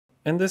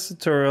In this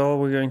tutorial,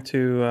 we're going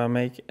to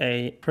make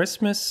a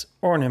Christmas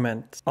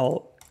ornament.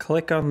 I'll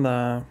click on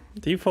the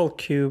default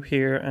cube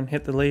here and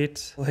hit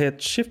delete. We'll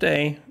hit Shift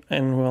A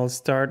and we'll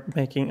start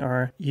making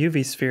our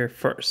UV sphere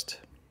first.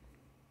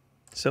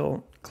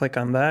 So click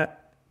on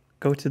that,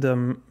 go to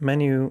the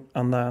menu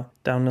on the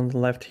down on the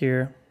left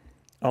here.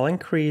 I'll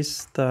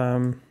increase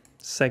the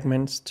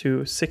segments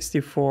to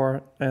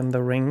 64 and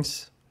the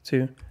rings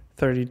to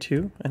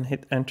 32 and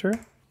hit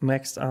enter.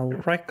 Next, I'll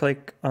right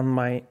click on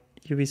my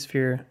UV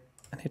sphere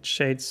and hit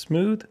shade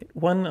smooth,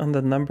 one on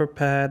the number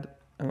pad,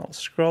 and I'll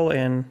scroll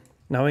in.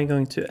 Now we're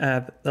going to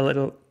add a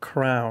little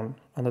crown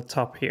on the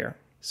top here.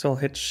 So I'll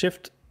hit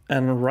shift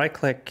and right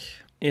click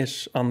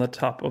ish on the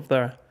top of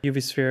the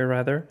UV sphere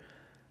rather,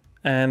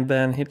 and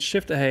then hit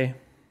shift A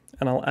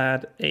and I'll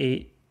add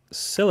a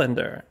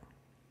cylinder.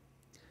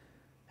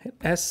 Hit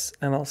S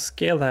and I'll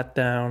scale that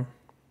down.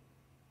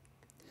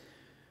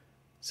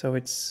 So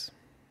it's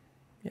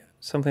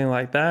something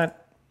like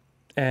that,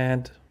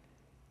 and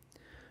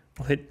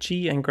I'll hit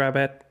G and grab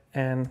it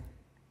and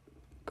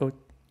go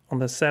on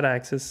the Z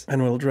axis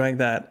and we'll drag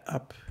that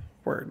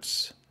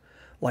upwards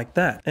like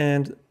that.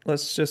 And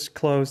let's just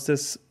close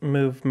this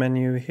move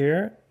menu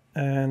here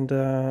and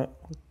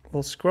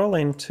we'll scroll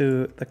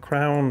into the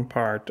crown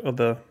part of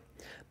the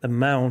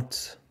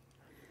mount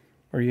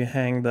where you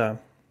hang the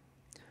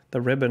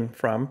ribbon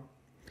from,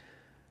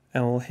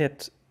 and we'll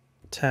hit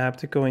tab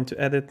to go into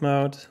edit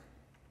mode,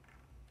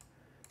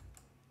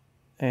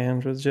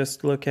 and we'll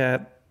just look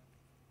at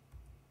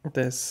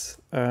this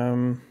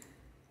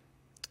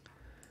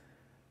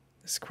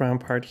this crown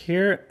part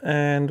here,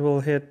 and we'll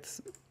hit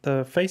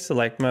the face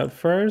select mode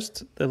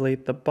first,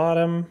 delete the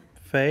bottom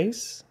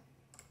face.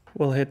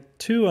 We'll hit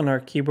 2 on our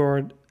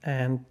keyboard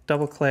and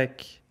double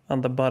click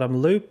on the bottom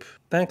loop,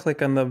 then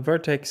click on the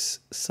vertex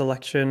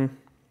selection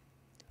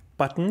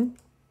button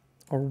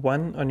or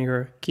 1 on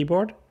your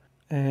keyboard,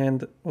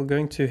 and we're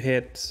going to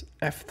hit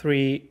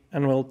F3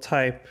 and we'll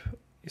type,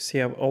 you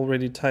see I've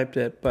already typed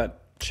it,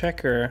 but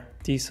checker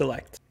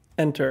deselect,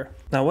 enter.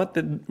 Now what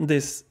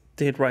this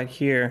did right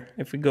here,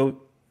 if you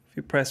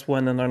press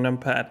 1 on our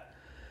numpad,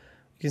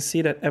 you can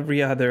see that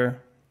every other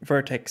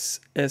vertex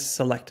is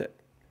selected.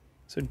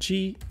 So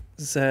G,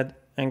 Z,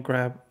 and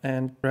grab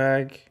and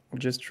drag,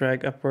 just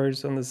drag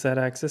upwards on the Z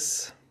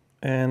axis,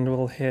 and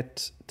we'll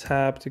hit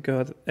tab to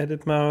go to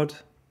edit mode.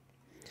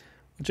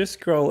 We'll just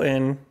scroll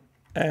in,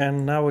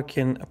 and now we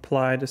can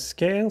apply the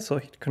scale. So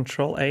hit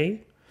Control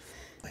A,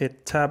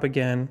 hit tab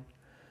again,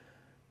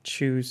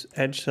 choose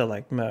edge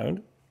select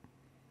mode,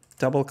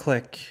 double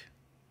click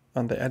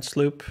on the edge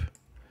loop,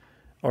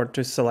 or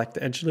to select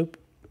the edge loop,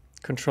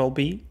 Control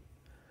B,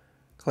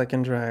 click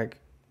and drag,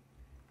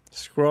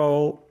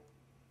 scroll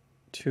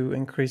to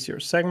increase your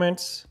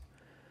segments,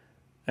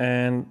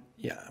 and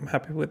yeah, I'm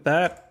happy with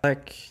that.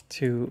 Click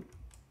to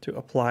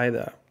apply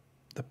the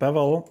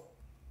bevel,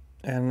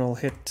 and we'll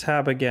hit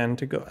tab again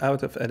to go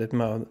out of edit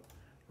mode,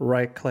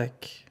 right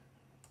click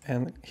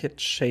and hit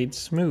shade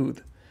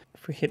smooth.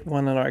 If we hit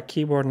 1 on our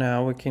keyboard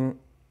now, we can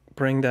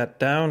bring that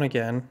down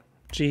again,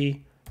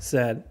 G,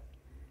 Z,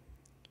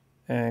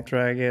 and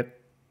drag it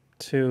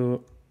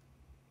to,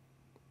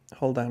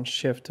 hold down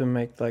shift to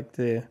make like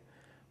the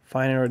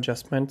finer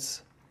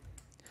adjustments.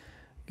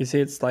 You see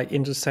it's like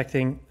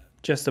intersecting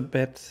just a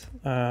bit.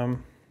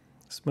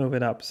 Let's move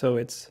it up so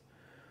it's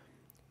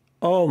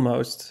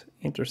almost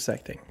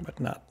intersecting, but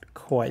not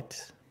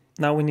quite.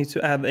 Now we need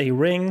to add a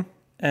ring,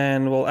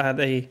 and we'll add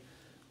a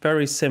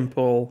very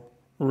simple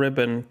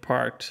ribbon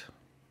part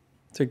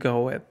to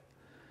go with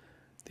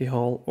the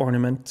whole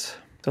ornament.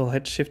 So I'll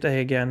hit Shift A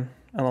again,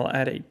 and I'll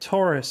add a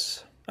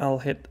torus. I'll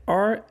hit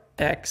R,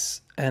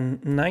 X,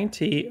 and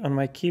 90 on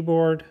my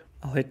keyboard.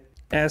 I'll hit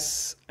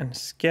S and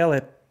scale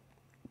it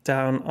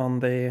down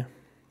on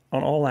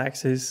all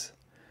axes,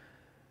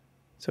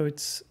 so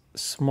it's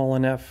small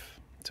enough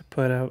to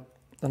put out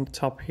on the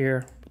top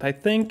here. But I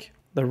think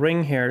the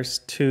ring here is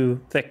too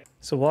thick.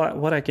 So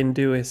what I can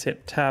do is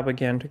hit tab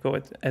again to go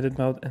into edit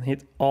mode and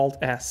hit Alt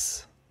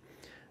S.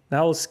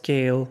 Now we'll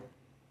scale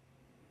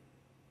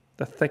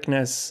the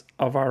thickness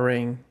of our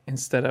ring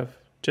instead of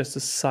just the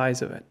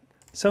size of it.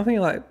 Something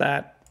like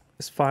that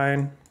is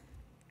fine.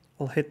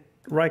 We'll hit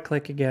right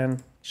click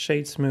again,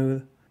 shade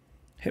smooth,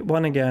 hit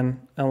 1 again,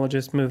 and we'll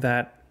just move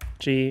that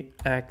G,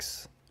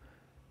 X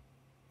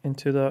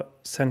into the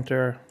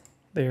center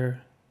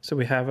there. So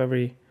we have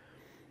every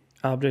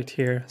object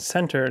here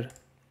centered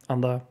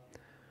on the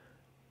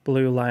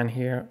blue line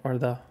here, or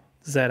the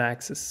Z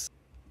axis.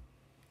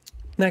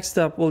 Next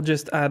up, we'll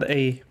just add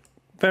a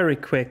very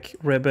quick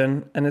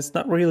ribbon, and it's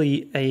not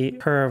really a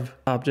curve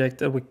object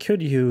that we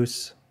could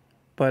use,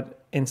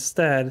 but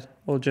instead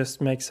we'll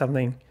just make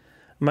something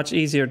much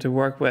easier to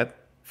work with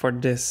for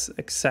this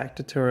exact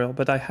tutorial.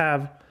 But I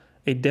have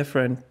a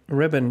different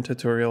ribbon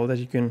tutorial that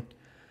you can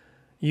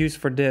use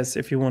for this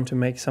if you want to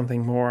make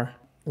something more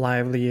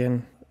lively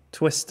and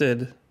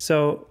twisted.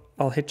 So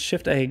I'll hit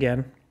Shift A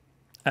again,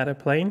 add a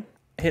plane,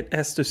 hit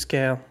S to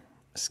scale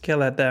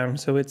that down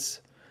so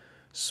it's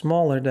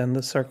smaller than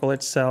the circle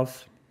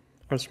itself,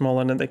 or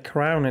smaller than the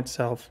crown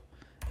itself,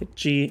 hit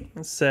G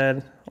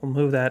instead. I'll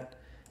move that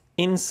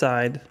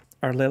inside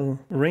our little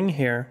ring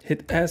here.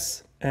 Hit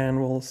S and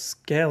we'll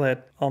scale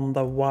it on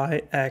the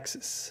Y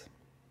axis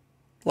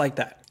like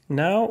that.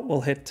 Now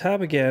we'll hit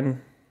tab again.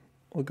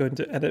 We'll go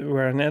into edit.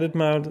 We're in edit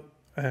mode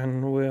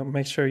and we'll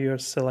make sure you're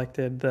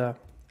selected the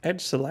edge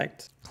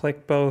select.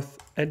 Click both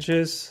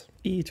edges,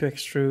 E to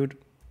extrude,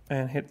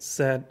 and hit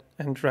Z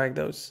and drag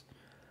those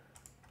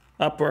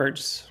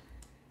upwards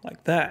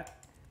like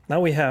that. Now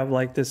we have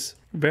like this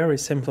very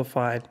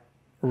simplified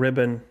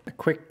ribbon, a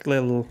quick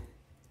little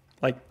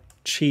like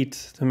cheat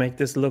to make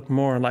this look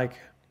more like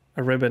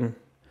a ribbon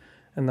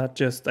and not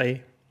just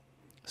a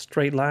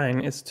straight line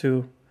is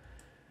to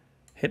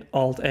hit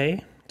Alt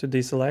A to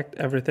deselect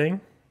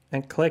everything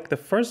and click the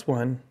first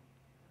one.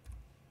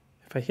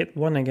 If I hit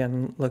 1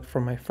 again, look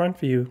from my front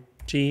view,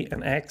 G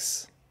and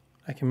X,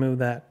 I can move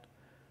that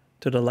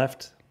to the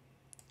left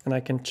and I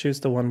can choose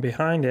the one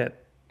behind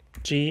it,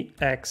 G,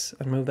 X,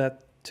 and move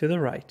that to the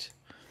right.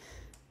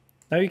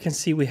 Now you can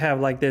see we have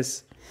like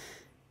this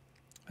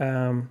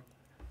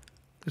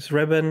this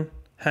ribbon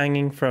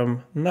hanging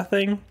from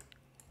nothing,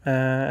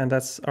 and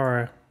that's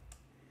our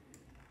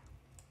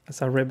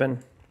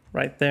ribbon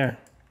right there.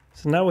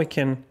 So now we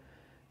can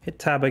hit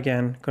tab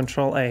again,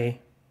 Control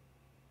A,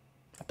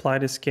 apply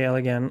the scale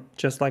again,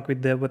 just like we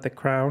did with the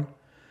crown,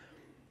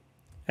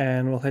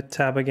 and we'll hit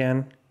tab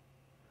again.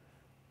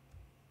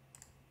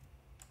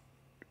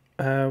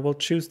 We'll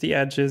choose the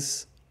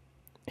edges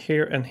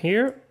here and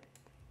here,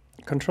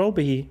 Control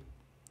B,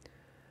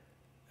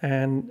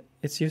 and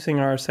it's using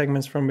our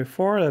segments from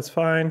before, that's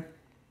fine.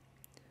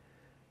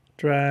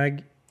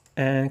 Drag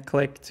and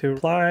click to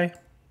apply,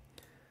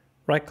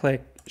 right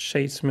click,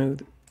 shade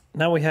smooth.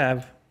 Now we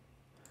have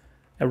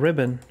a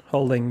ribbon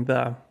holding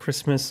the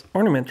Christmas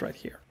ornament right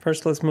here.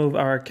 First, let's move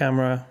our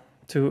camera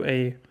to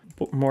a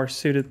more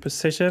suited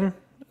position.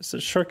 It's a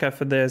shortcut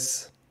for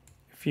this.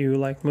 If you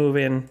like move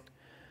in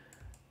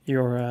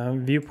your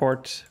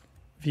viewport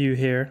view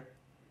here,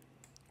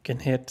 you can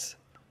hit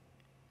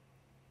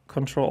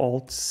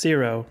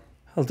Ctrl-Alt-0.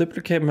 I'll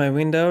duplicate my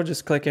window,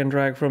 just click and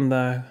drag from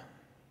the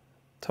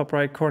top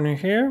right corner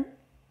here,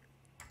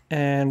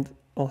 and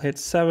I'll hit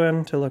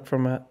 7 to look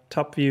from a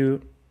top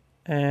view,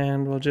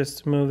 and we'll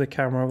just move the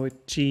camera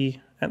with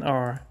G and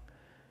R.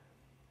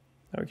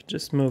 Now we can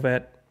just move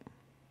it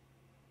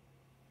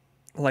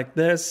like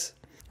this,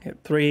 hit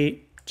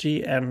 3,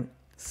 G and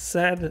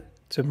Z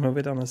to move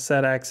it on the Z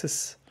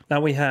axis. Now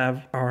we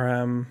have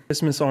our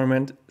Christmas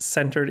ornament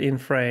centered in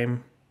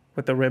frame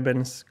with the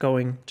ribbons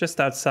going just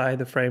outside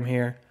the frame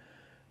here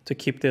to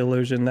keep the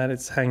illusion that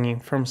it's hanging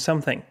from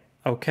something.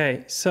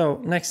 Okay,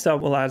 so next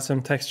up we'll add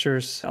some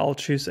textures. I'll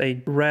choose a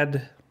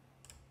red,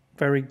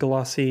 very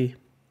glossy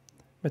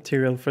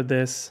material for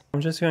this.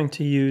 I'm just going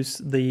to use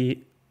the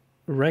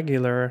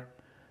regular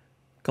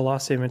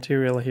glossy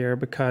material here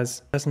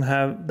because it doesn't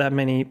have that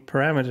many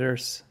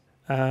parameters.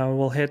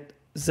 We'll hit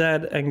Z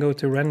and go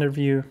to render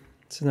view.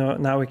 So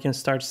now we can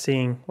start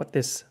seeing what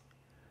this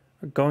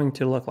is going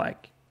to look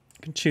like.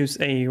 You can choose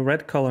a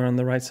red color on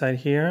the right side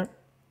here.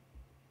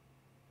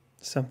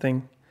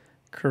 Something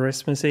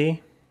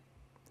Christmassy.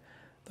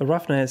 The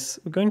roughness,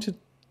 we're going to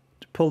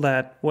pull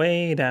that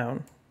way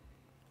down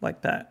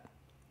like that.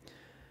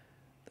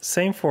 The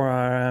same for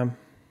our,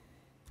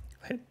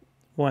 hit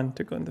 1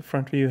 to go in the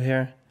front view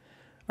here.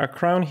 Our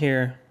crown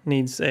here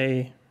needs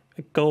a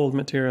gold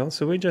material,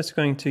 so we're just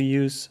going to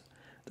use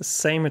the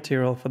same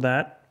material for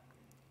that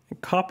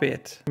and copy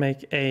it,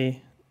 make a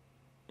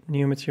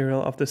new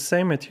material of the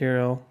same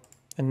material,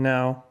 and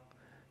now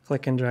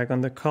click and drag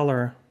on the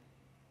color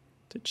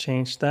to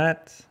change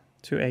that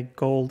to a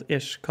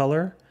gold-ish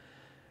color.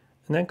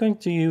 And I'm going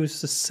to use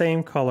the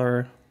same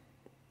color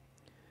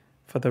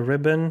for the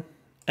ribbon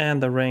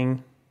and the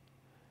ring.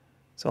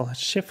 So I'll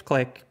shift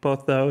click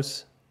both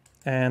those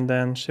and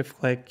then shift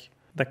click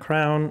the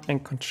crown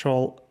and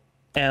Control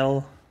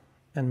L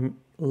and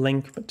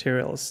link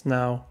materials.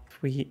 Now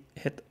if we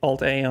hit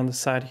Alt A on the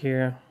side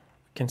here,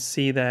 we can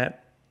see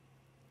that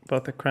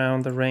both the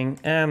crown, the ring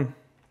and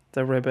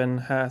the ribbon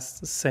has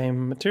the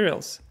same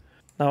materials.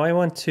 Now I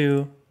want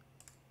to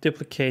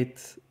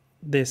duplicate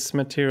this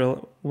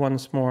material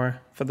once more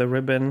for the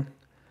ribbon,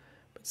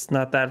 but it's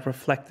not that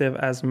reflective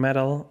as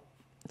metal.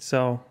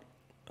 So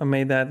I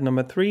made that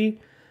number 3,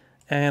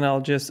 and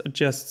I'll just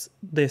adjust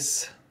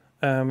this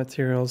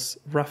material's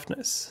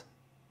roughness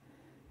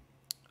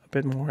a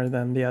bit more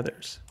than the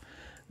others.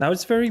 Now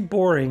it's very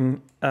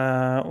boring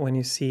when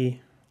you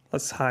see,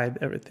 let's hide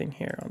everything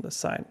here on the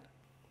side.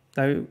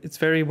 Now it's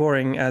very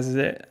boring as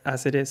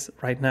it is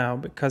right now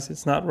because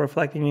it's not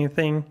reflecting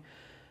anything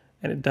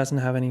and it doesn't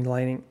have any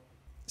lighting.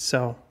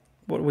 So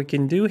what we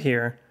can do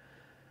here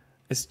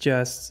is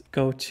just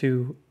go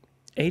to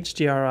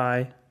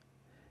HDRi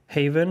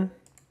Haven.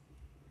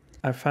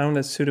 I found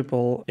a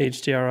suitable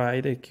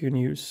HDRi that you can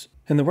use.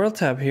 In the World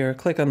tab here,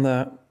 click on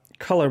the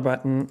color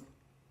button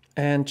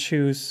and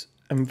choose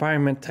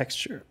Environment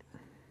Texture.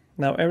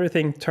 Now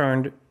everything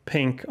turned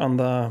pink on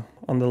the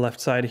left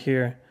side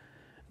here.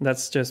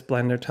 That's just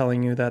Blender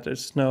telling you that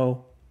there's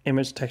no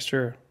image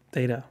texture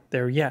data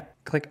there yet.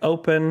 Click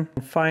open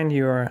and find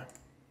your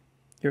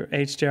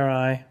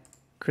HDRi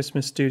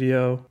Christmas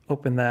Studio.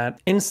 Open that.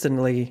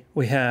 Instantly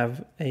we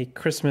have a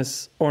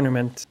Christmas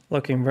ornament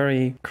looking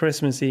very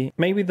Christmassy.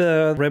 Maybe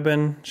the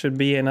ribbon should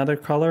be another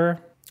color.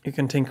 You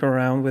can tinker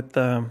around with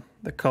the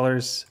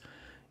colors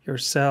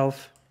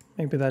yourself.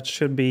 Maybe that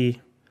should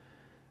be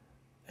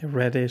a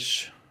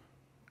reddish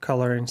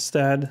color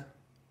instead.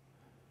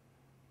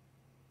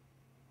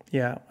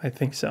 Yeah, I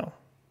think so.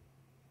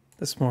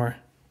 That's more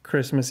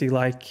Christmassy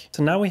like.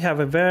 So now we have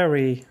a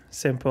very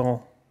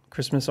simple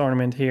Christmas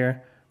ornament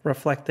here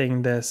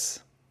reflecting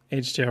this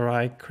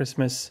HDRi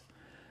Christmas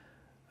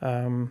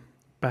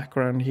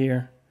background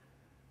here.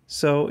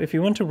 So if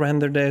you want to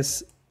render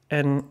this,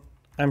 and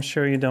I'm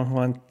sure you don't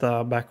want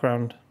the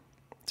background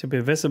to be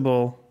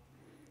visible,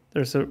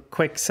 there's a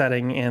quick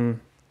setting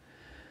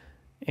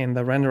in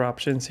the render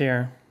options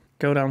here.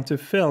 Go down to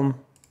film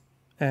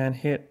and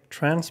hit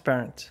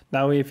transparent.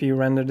 Now if you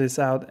render this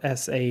out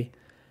as a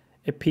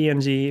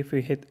PNG, if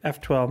we hit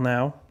F12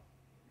 now,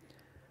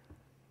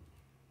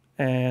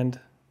 and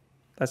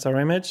that's our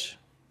image,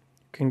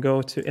 you can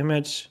go to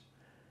image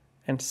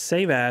and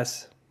save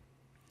as.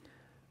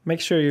 Make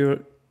sure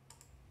you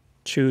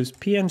choose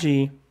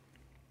PNG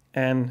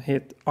and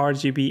hit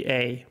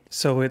RGBA,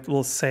 so it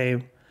will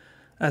save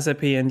as a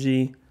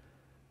PNG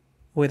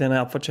with an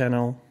alpha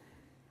channel.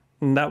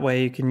 And that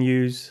way you can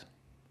use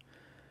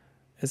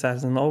it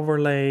as an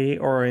overlay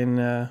or in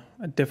a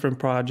different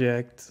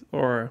project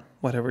or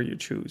whatever you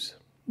choose.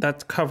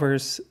 That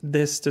covers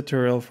this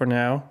tutorial for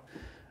now.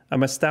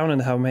 I'm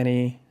astounded how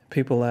many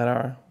people that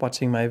are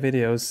watching my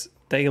videos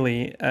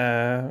daily.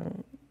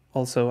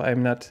 Also,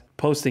 I'm not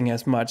posting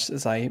as much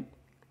as I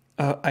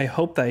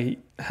hoped I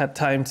had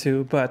time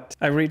to, but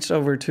I reached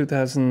over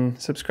 2,000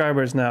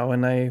 subscribers now,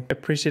 and I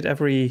appreciate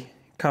every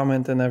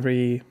comment and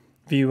every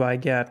view I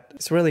get.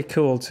 It's really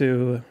cool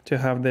to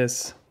have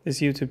this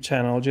YouTube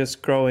channel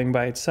just growing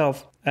by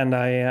itself, and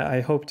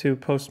I hope to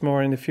post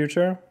more in the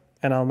future,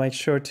 and I'll make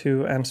sure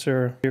to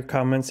answer your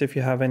comments if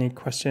you have any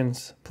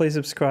questions. Please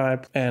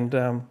subscribe, and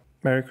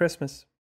Merry Christmas.